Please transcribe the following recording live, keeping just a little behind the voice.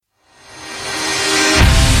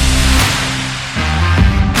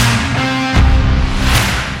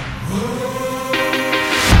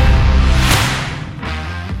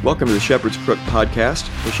Welcome to the Shepherd's Crook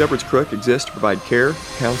podcast. The Shepherd's Crook exists to provide care,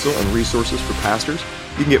 counsel, and resources for pastors.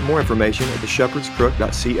 You can get more information at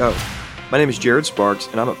theshepherdscrook.co. My name is Jared Sparks,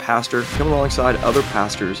 and I'm a pastor coming alongside other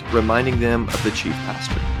pastors, reminding them of the chief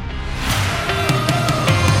pastor.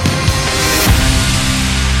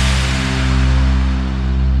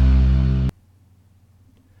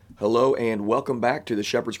 Hello and welcome back to the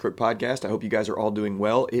Shepherd's Crook podcast. I hope you guys are all doing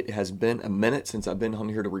well. It has been a minute since I've been on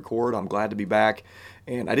here to record. I'm glad to be back,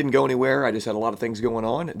 and I didn't go anywhere. I just had a lot of things going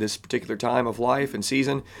on at this particular time of life and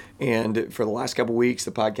season, and for the last couple weeks,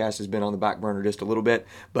 the podcast has been on the back burner just a little bit,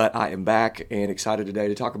 but I am back and excited today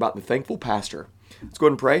to talk about the thankful pastor. Let's go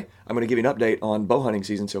ahead and pray. I'm going to give you an update on bow hunting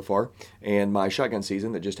season so far and my shotgun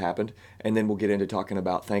season that just happened, and then we'll get into talking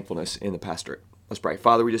about thankfulness in the pastorate. Let's pray.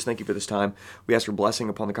 Father, we just thank you for this time. We ask for blessing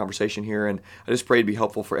upon the conversation here, and I just pray to be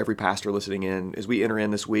helpful for every pastor listening in. As we enter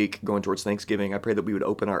in this week, going towards Thanksgiving, I pray that we would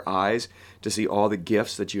open our eyes to see all the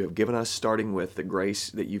gifts that you have given us, starting with the grace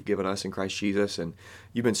that you've given us in Christ Jesus. And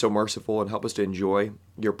you've been so merciful, and help us to enjoy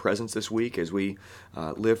your presence this week as we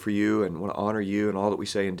live for you and want to honor you and all that we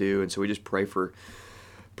say and do. And so we just pray for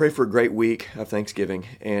a great week of Thanksgiving,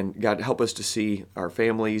 and God, help us to see our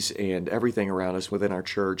families and everything around us within our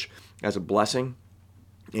church as a blessing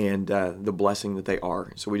and the blessing that they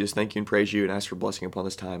are. So we just thank you and praise you and ask for blessing upon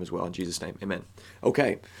this time as well. In Jesus' name, amen.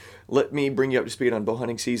 Okay, let me bring you up to speed on bow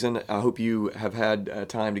hunting season. I hope you have had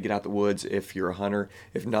time to get out the woods if you're a hunter.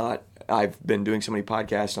 If not, I've been doing so many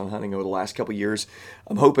podcasts on hunting over the last couple of years.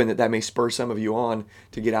 I'm hoping that may spur some of you on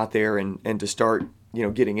to get out there and to start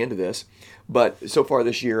getting into this. But so far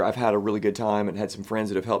this year, I've had a really good time and had some friends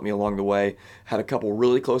that have helped me along the way. Had a couple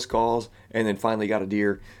really close calls, and then finally got a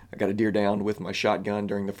deer. I got a deer down with my shotgun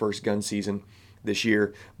during the first gun season this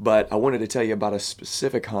year. But I wanted to tell you about a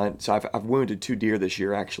specific hunt. So I've wounded 2 deer this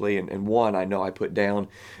year, actually, and one I know I put down.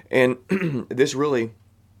 And this really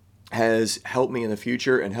has helped me in the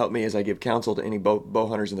future and helped me as I give counsel to any bow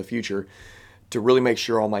hunters in the future to really make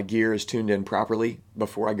sure all my gear is tuned in properly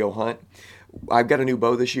before I go hunt. I've got a new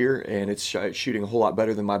bow this year, and it's shooting a whole lot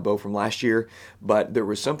better than my bow from last year, but there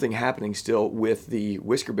was something happening still with the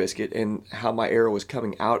whisker biscuit and how my arrow was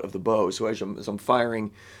coming out of the bow. So as I'm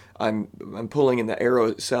firing, I'm pulling, and the arrow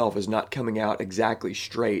itself is not coming out exactly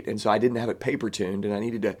straight, and so I didn't have it paper tuned, and I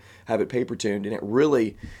needed to have it paper tuned, and it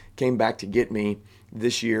really came back to get me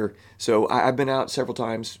this year. So I've been out several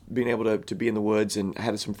times, being able to be in the woods, and I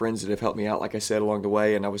had some friends that have helped me out, like I said, along the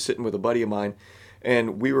way, and I was sitting with a buddy of mine,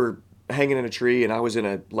 and we were hanging in a tree, and I was in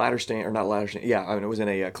a ladder stand, or not ladder stand, I was in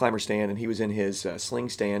a climber stand, and he was in his sling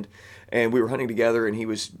stand, and we were hunting together, and he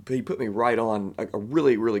put me right on a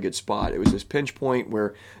really, really good spot. It was this pinch point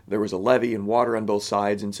where there was a levee and water on both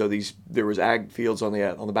sides, and so there was ag fields on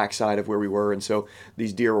the back side of where we were, and so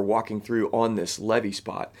these deer were walking through on this levee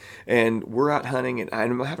spot, and we're out hunting, and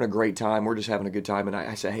I'm having a great time. We're just having a good time, and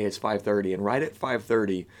I say, hey, it's 5:30, and right at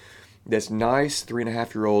 5:30, this nice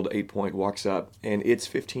 3.5-year-old 8-point walks up, and it's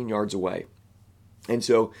 15 yards away. And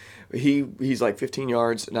so he's like 15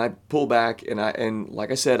 yards, and I pull back, and like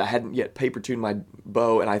I said, I hadn't yet paper tuned my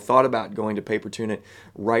bow, and I thought about going to paper tune it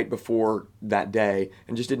right before that day,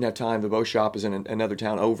 and just didn't have time. The bow shop is in another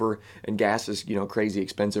town over, and gas is crazy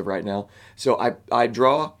expensive right now. So I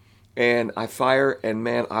draw, and I fire, and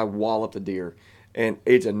man, I wallop the deer, and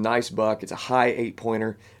it's a nice buck. It's a high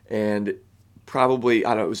 8-pointer, and probably,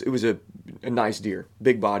 I don't know, it was a nice deer,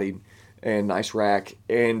 big-bodied and nice rack,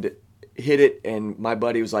 and hit it, and my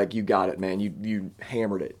buddy was like, you got it, man, you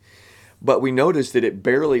hammered it. But we noticed that it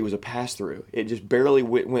barely was a pass-through. It just barely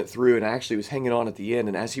went through, and actually was hanging on at the end,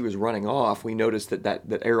 and as he was running off, we noticed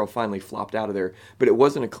that arrow finally flopped out of there, but it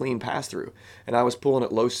wasn't a clean pass-through, and I was pulling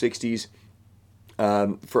at low 60s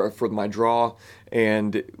for my draw,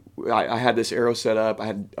 and I had this arrow set up. I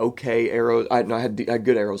had okay arrows. I had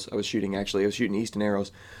good arrows I was shooting, actually. I was shooting Easton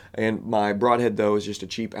arrows, and my broadhead, though, is just a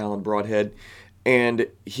cheap Allen broadhead, and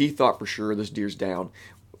he thought for sure this deer's down.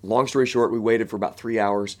 Long story short, we waited for about 3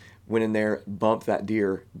 hours, went in there, bumped that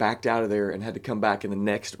deer, backed out of there, and had to come back in the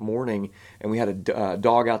next morning, and we had a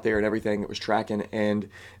dog out there and everything that was tracking, and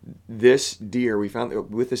this deer, we found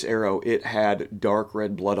that with this arrow, it had dark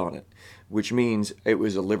red blood on it, which means it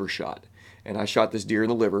was a liver shot. And I shot this deer in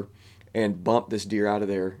the liver and bumped this deer out of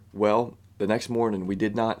there. Well, the next morning, we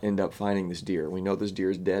did not end up finding this deer. We know this deer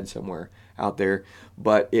is dead somewhere out there,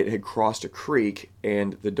 but it had crossed a creek,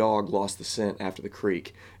 and the dog lost the scent after the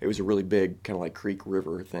creek. It was a really big, kind of like creek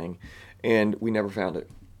river thing, and we never found it.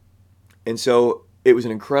 And so it was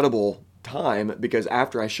an incredible time because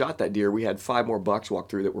after I shot that deer, we had 5 more bucks walk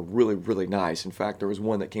through that were really, really nice. In fact, there was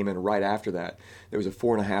one that came in right after that. There was a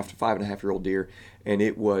 4.5 to 5.5 year old deer, and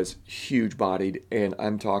it was huge bodied, and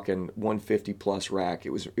I'm talking 150 plus rack.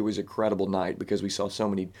 It was an incredible night because we saw so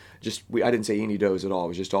many. I didn't say any does at all. It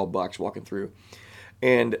was just all bucks walking through.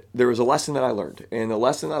 And there was a lesson that I learned, and the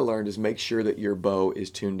lesson I learned is make sure that your bow is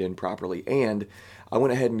tuned in properly. And I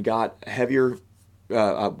went ahead and got heavier.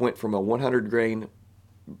 I went from a 100 grain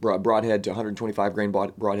broadhead to 125 grain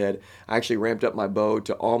broadhead. I actually ramped up my bow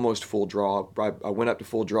to almost full draw. I went up to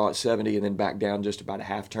full draw at 70 and then back down just about a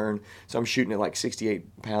half turn. So I'm shooting at like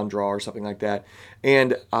 68 pound draw or something like that.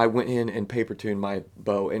 And I went in and paper tuned my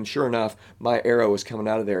bow. And sure enough, my arrow was coming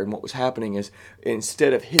out of there. And what was happening is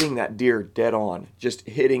instead of hitting that deer dead on, just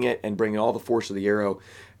hitting it and bringing all the force of the arrow,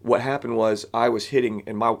 what happened was I was hitting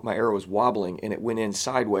and my arrow was wobbling and it went in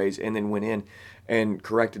sideways and then went in and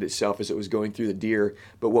corrected itself as it was going through the deer.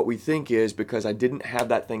 But what we think is because I didn't have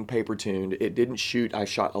that thing paper tuned, it didn't shoot. I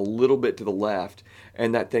shot a little bit to the left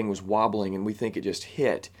and that thing was wobbling, and we think it just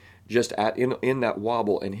hit just in that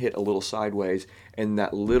wobble and hit a little sideways. And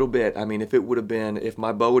that little bit, I mean, if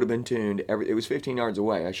my bow would have been tuned, it was 15 yards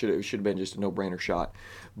away. It should have been just a no-brainer shot.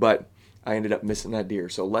 But I ended up missing that deer.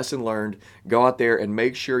 So lesson learned, go out there and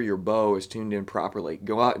make sure your bow is tuned in properly.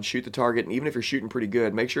 Go out and shoot the target, and even if you're shooting pretty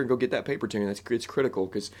good, make sure and go get that paper tune. It's critical,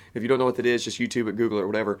 because if you don't know what that is, just YouTube it, Google it, or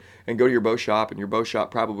whatever, and go to your bow shop, and your bow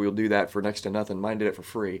shop probably will do that for next to nothing. Mine did it for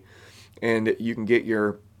free. And you can get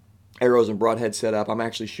your arrows and broadhead set up. I'm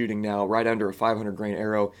actually shooting now right under a 500 grain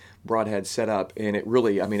arrow broadhead set up, and it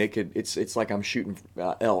really, I mean, it's like I'm shooting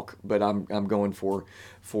elk, but I'm going for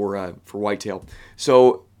whitetail.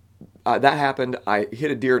 So that happened. I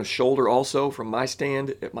hit a deer in the shoulder also from my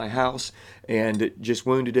stand at my house and just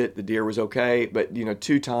wounded it. The deer was okay, but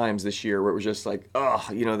 2 times this year where it was just like,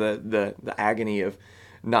 the agony of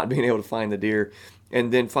not being able to find the deer.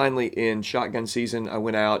 And then finally in shotgun season, I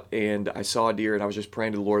went out and I saw a deer and I was just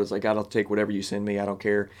praying to the Lord. I was like, God, I'll take whatever you send me. I don't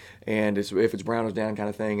care. And if it's brown nose down kind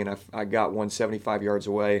of thing. And I got one 75 yards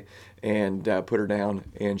away and put her down,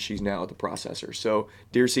 and she's now at the processor. So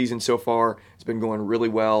deer season so far, it's been going really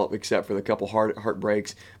well, except for the couple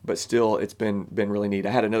heartbreaks, but still it's been really neat.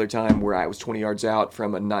 I had another time where I was 20 yards out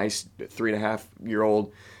from a nice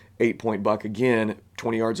 3.5-year-old 8-point buck again,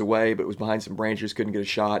 20 yards away, but it was behind some branches, couldn't get a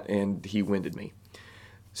shot, and he winded me.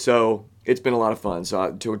 So it's been a lot of fun.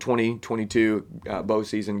 So to a 2022 bow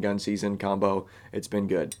season, gun season combo, it's been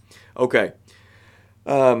good. Okay,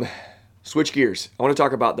 switch gears. I want to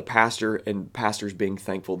talk about the pastor and pastors being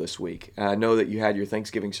thankful this week. I know that you had your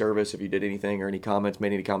Thanksgiving service. If you did anything or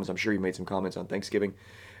made any comments, I'm sure you made some comments on Thanksgiving.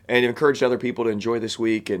 And encouraged other people to enjoy this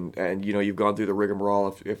week, and you've gone through the rigmarole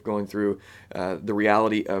of going through the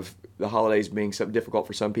reality of the holidays being so difficult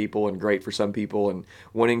for some people and great for some people, and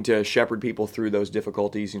wanting to shepherd people through those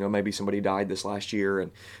difficulties. Maybe somebody died this last year,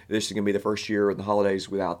 and this is going to be the first year of the holidays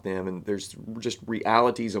without them, and there's just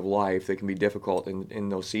realities of life that can be difficult in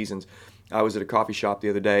those seasons. I was at a coffee shop the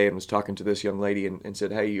other day and was talking to this young lady and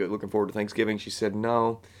said, "Hey, you looking forward to Thanksgiving?" She said,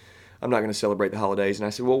 "No, I'm not going to celebrate the holidays." And I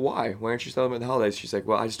said, "Well, why? Why aren't you celebrating the holidays?" She's like,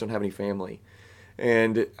 "Well, I just don't have any family."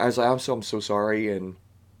 And I was like, I'm so sorry. And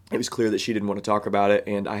it was clear that she didn't want to talk about it,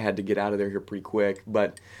 and I had to get out of there here pretty quick.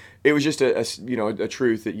 But it was just a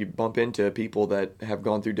truth that you bump into people that have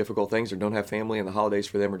gone through difficult things or don't have family, and the holidays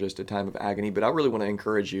for them are just a time of agony. But I really want to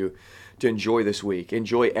encourage you to enjoy this week.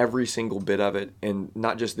 Enjoy every single bit of it, and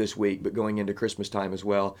not just this week, but going into Christmas time as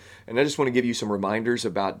well. And I just want to give you some reminders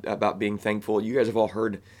about being thankful. You guys have all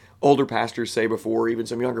heard older pastors say before, even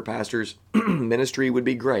some younger pastors, ministry would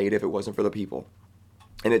be great if it wasn't for the people.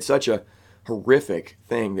 And it's such a horrific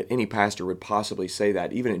thing that any pastor would possibly say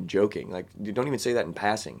that, even in joking. Like, you don't even say that in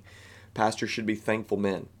passing. Pastors should be thankful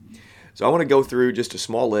men. So I want to go through just a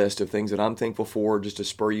small list of things that I'm thankful for, just to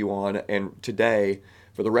spur you on. And today,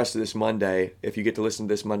 for the rest of this Monday, if you get to listen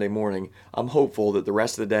to this Monday morning, I'm hopeful that the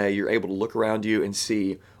rest of the day you're able to look around you and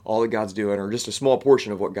see all that God's doing, or just a small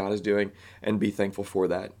portion of what God is doing, and be thankful for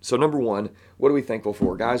that. So number one, what are we thankful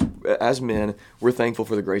for? Guys, as men, we're thankful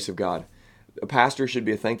for the grace of God. A pastor should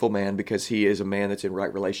be a thankful man because he is a man that's in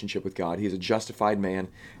right relationship with God. He's a justified man.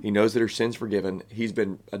 He knows that his sin's forgiven. He's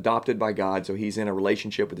been adopted by God, so he's in a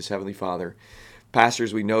relationship with his Heavenly Father.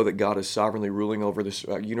 Pastors, we know that God is sovereignly ruling over this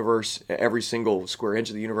universe, every single square inch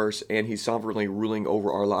of the universe, and he's sovereignly ruling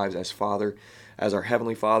over our lives as Father, as our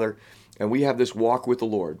Heavenly Father. And we have this walk with the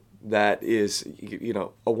Lord. that is,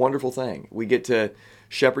 a wonderful thing. We get to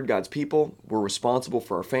shepherd God's people. We're responsible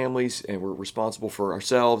for our families, and we're responsible for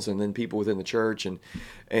ourselves, and then people within the church, and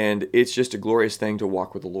it's just a glorious thing to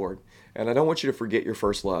walk with the Lord. And I don't want you to forget your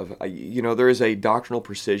first love. There is a doctrinal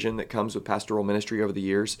precision that comes with pastoral ministry over the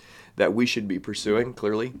years that we should be pursuing,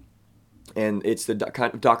 clearly. And it's the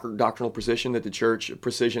kind of doctrinal precision that the church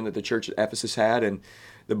at Ephesus had in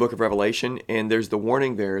the book of Revelation. And there's the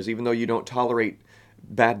warning there is, even though you don't tolerate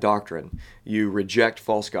bad doctrine, you reject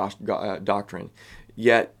false doctrine,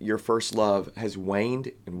 yet your first love has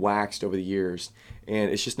waned and waxed over the years, and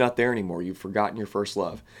it's just not there anymore. You've forgotten your first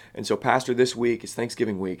love. And so, Pastor, this week is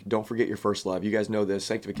Thanksgiving week. Don't forget your first love. You guys know this.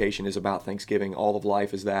 Sanctification is about Thanksgiving. All of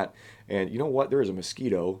life is that. And you know what? There is a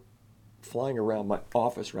mosquito flying around my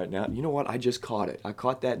office right now. You know what? I just caught it. I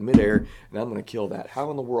caught that midair, and I'm going to kill that. How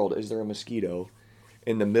in the world is there a mosquito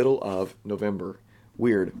in the middle of November?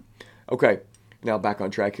 Weird. Okay, now back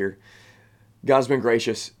on track here. God's been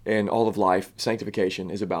gracious in all of life.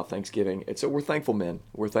 Sanctification is about Thanksgiving. And so we're thankful men.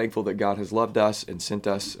 We're thankful that God has loved us and sent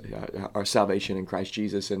us our salvation in Christ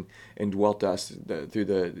Jesus and dwelt us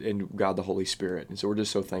in God the Holy Spirit. And so we're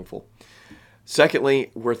just so thankful.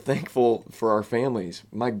 Secondly, we're thankful for our families.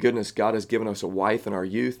 My goodness, God has given us a wife in our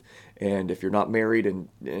youth. And if you're not married and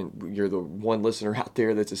you're the one listener out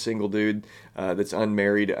there that's a single dude that's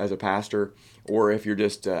unmarried as a pastor, or if you're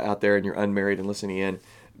just out there and you're unmarried and listening in,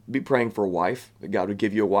 be praying for a wife, that God would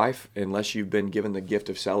give you a wife, unless you've been given the gift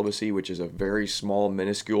of celibacy, which is a very small,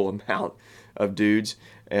 minuscule amount of dudes.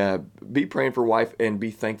 Be praying for a wife and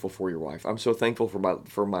be thankful for your wife. I'm so thankful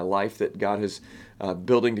for my life that God is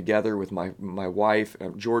building together with my wife.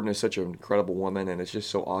 Jordan is such an incredible woman, and it's just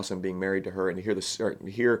so awesome being married to her and to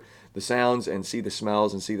hear the sounds and see the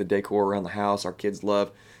smells and see the decor around the house. Our kids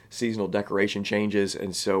love seasonal decoration changes,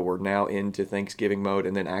 and so we're now into Thanksgiving mode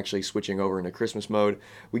and then actually switching over into Christmas mode.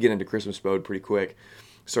 We get into Christmas mode pretty quick.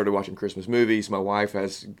 Started watching Christmas movies. My wife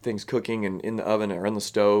has things cooking and in the oven or on the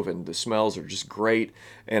stove, and the smells are just great.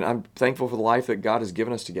 And I'm thankful for the life that God has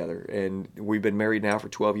given us together. And we've been married now for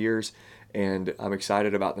 12 years, and I'm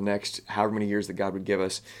excited about the next however many years that God would give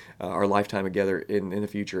us our lifetime together in the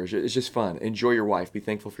future. It's just fun. Enjoy your wife. Be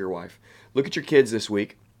thankful for your wife. Look at your kids this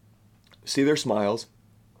week. See their smiles.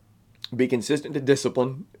 Be consistent to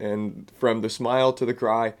discipline, and from the smile to the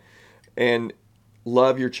cry, and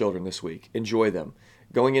love your children this week. Enjoy them.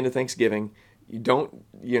 Going into Thanksgiving, you don't,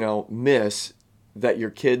 miss that your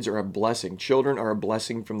kids are a blessing. Children are a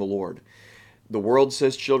blessing from the Lord. The world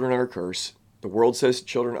says children are a curse. The world says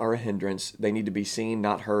children are a hindrance. They need to be seen,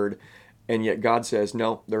 not heard. And yet God says,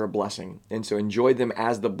 no, they're a blessing. And so enjoy them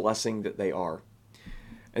as the blessing that they are.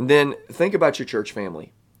 And then think about your church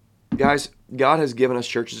family. Guys, God has given us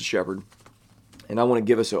churches to shepherd, and I want to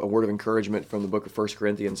give us a word of encouragement from the book of 1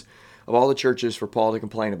 Corinthians. Of all the churches for Paul to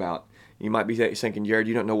complain about, you might be thinking, Jared,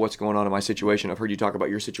 you don't know what's going on in my situation. I've heard you talk about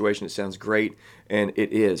your situation. It sounds great, and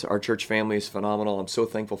it is. Our church family is phenomenal. I'm so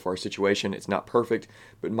thankful for our situation. It's not perfect,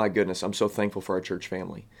 but my goodness, I'm so thankful for our church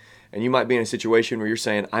family. And you might be in a situation where you're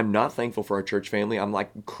saying, I'm not thankful for our church family. I'm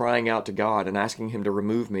like crying out to God and asking Him to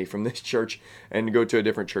remove me from this church and go to a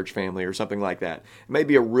different church family or something like that. It may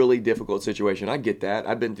be a really difficult situation. I get that.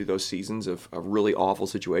 I've been through those seasons of really awful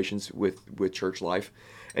situations with church life.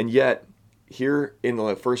 And yet, here in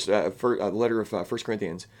the first letter of 1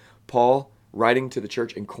 Corinthians, Paul, writing to the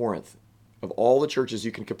church in Corinth, of all the churches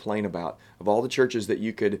you can complain about, of all the churches that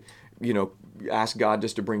you could, ask God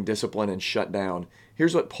just to bring discipline and shut down,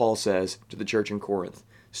 here's what Paul says to the church in Corinth,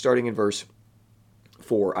 starting in verse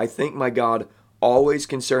 4. I thank my God always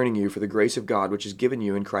concerning you for the grace of God which is given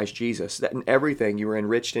you in Christ Jesus, that in everything you are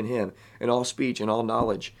enriched in Him, in all speech and all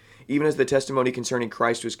knowledge, even as the testimony concerning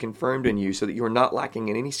Christ was confirmed in you, so that you are not lacking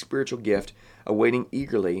in any spiritual gift, awaiting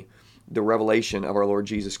eagerly the revelation of our Lord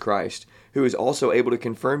Jesus Christ, who is also able to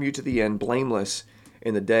confirm you to the end, blameless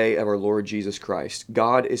in the day of our Lord Jesus Christ.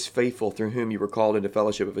 God is faithful, through whom you were called into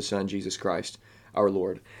fellowship of His Son, Jesus Christ, our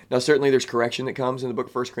Lord. Now, certainly there's correction that comes in the book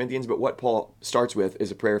of 1 Corinthians, but what Paul starts with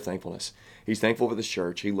is a prayer of thankfulness. He's thankful for this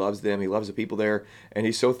church. He loves them. He loves the people there, and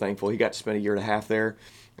he's so thankful. He got to spend a year and a half there.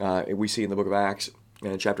 We see in the book of Acts,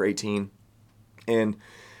 chapter 18, and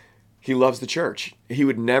he loves the church. He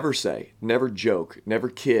would never say, never joke, never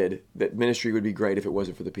kid that ministry would be great if it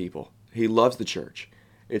wasn't for the people. He loves the church.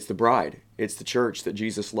 It's the bride. It's the church that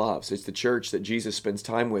Jesus loves. It's the church that Jesus spends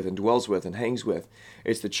time with and dwells with and hangs with.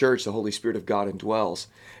 It's the church the Holy Spirit of God indwells.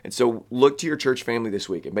 And so look to your church family this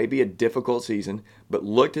week. It may be a difficult season, but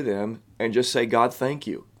look to them and just say, God, thank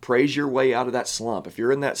you. Praise your way out of that slump. If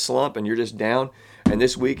you're in that slump and you're just down and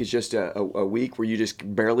this week is just a week where you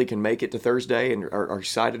just barely can make it to Thursday and are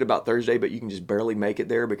excited about Thursday, but you can just barely make it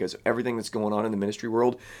there because of everything that's going on in the ministry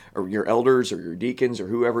world, or your elders or your deacons or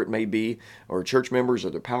whoever it may be, or church members or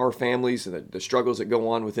the power families and the struggles that go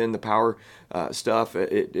on within the power stuff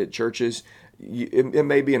at churches. It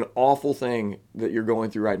may be an awful thing that you're going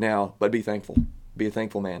through right now, but be thankful. Be a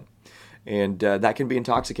thankful man. And that can be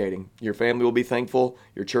intoxicating. Your family will be thankful.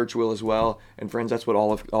 Your church will as well. And friends, that's what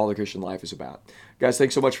all the Christian life is about. Guys,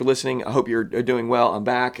 thanks so much for listening. I hope you're doing well. I'm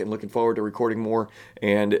back and looking forward to recording more.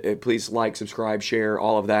 And please like, subscribe, share,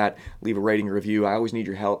 all of that. Leave a rating and review. I always need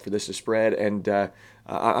your help for this to spread. And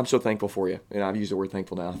I'm so thankful for you. And I've used the word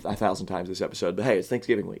thankful now 1,000 times this episode. But hey, it's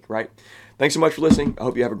Thanksgiving week, right? Thanks so much for listening. I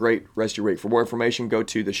hope you have a great rest of your week. For more information, go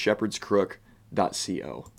to theshepherdscrook.co.